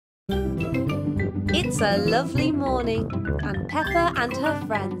It's a lovely morning and Peppa and her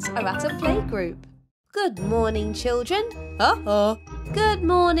friends are at a playgroup. Good morning, children. Good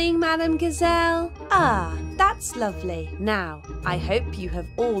morning, Madam Gazelle. Ah, that's lovely. Now, I hope you have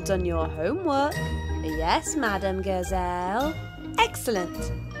all done your homework. Yes, Madam Gazelle.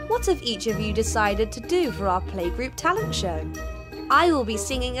 Excellent. What have each of you decided to do for our playgroup talent show? I will be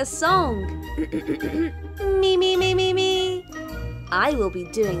singing a song. Me, me, me, me, me. I will be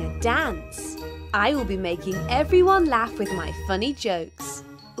doing a dance. I will be making everyone laugh with my funny jokes.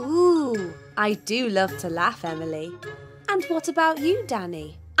 Ooh, I do love to laugh, Emily. And what about you,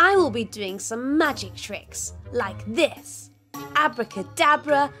 Danny? I will be doing some magic tricks, like this.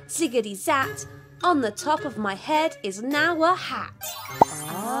 Abracadabra, ziggity-zat. On the top of my head is now a hat.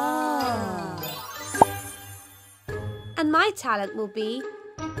 Ah. And my talent will be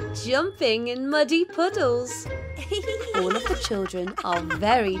jumping in muddy puddles. All of the children are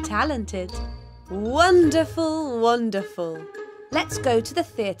very talented. Wonderful, wonderful. Let's go to the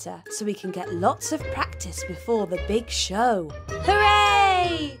theatre so we can get lots of practice before the big show.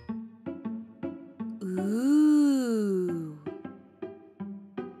 Hooray! Ooh.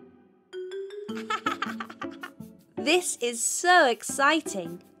 This is so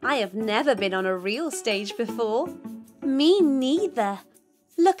exciting. I have never been on a real stage before. Me neither.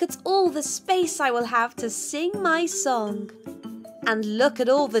 Look at all the space I will have to sing my song. And look at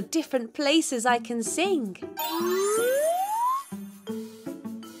all the different places I can sing.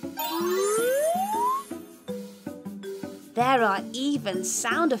 There are even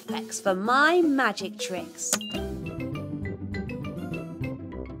sound effects for my magic tricks.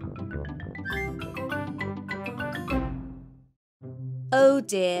 Oh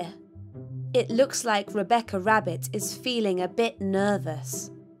dear. It looks like Rebecca Rabbit is feeling a bit nervous.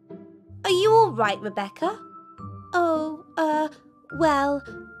 Are you all right, Rebecca? Oh, well,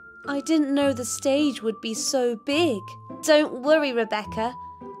 I didn't know the stage would be so big. Don't worry, Rebecca.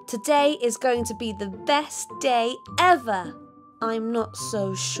 Today is going to be the best day ever. I'm not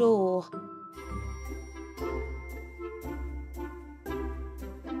so sure.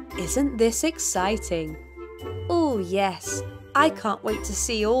 Isn't this exciting? Oh, yes. I can't wait to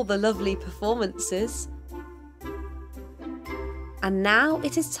see all the lovely performances. And now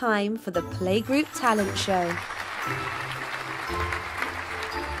it is time for the Playgroup Talent Show.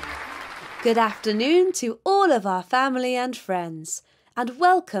 Good afternoon to all of our family and friends, and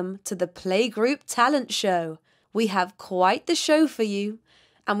welcome to the Playgroup Talent Show. We have quite the show for you,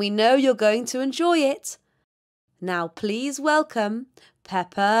 and we know you're going to enjoy it. Now please welcome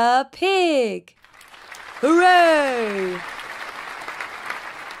Peppa Pig. Hooray!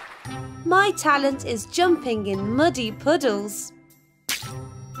 My talent is jumping in muddy puddles.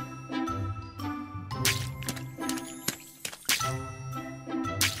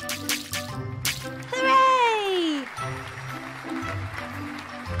 Hooray!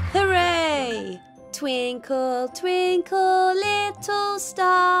 Hooray! Twinkle, twinkle, little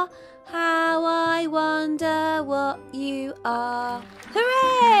star, how I wonder what you are.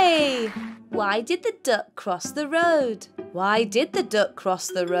 Hooray! Why did the duck cross the road? Why did the duck cross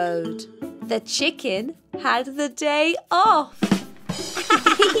the road? The chicken had the day off.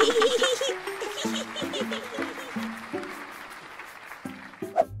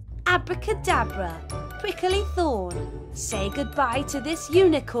 Abracadabra, prickly thorn, say goodbye to this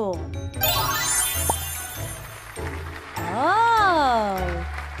unicorn. Oh!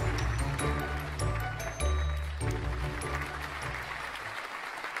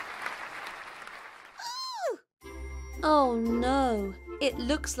 Oh no, it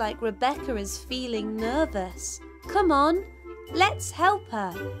looks like Rebecca is feeling nervous. Come on, let's help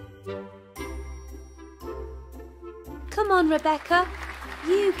her. Come on, Rebecca,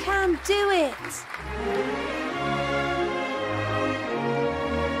 you can do it.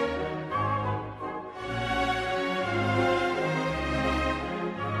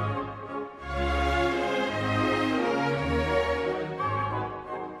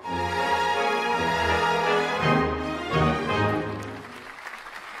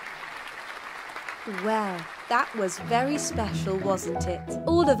 Well, that was very special, wasn't it?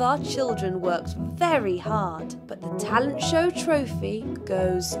 All of our children worked very hard, but the talent show trophy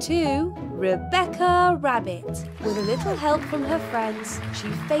goes to Rebecca Rabbit. With a little help from her friends, she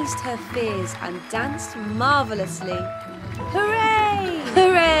faced her fears and danced marvellously. Hooray!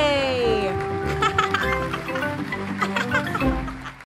 Hooray!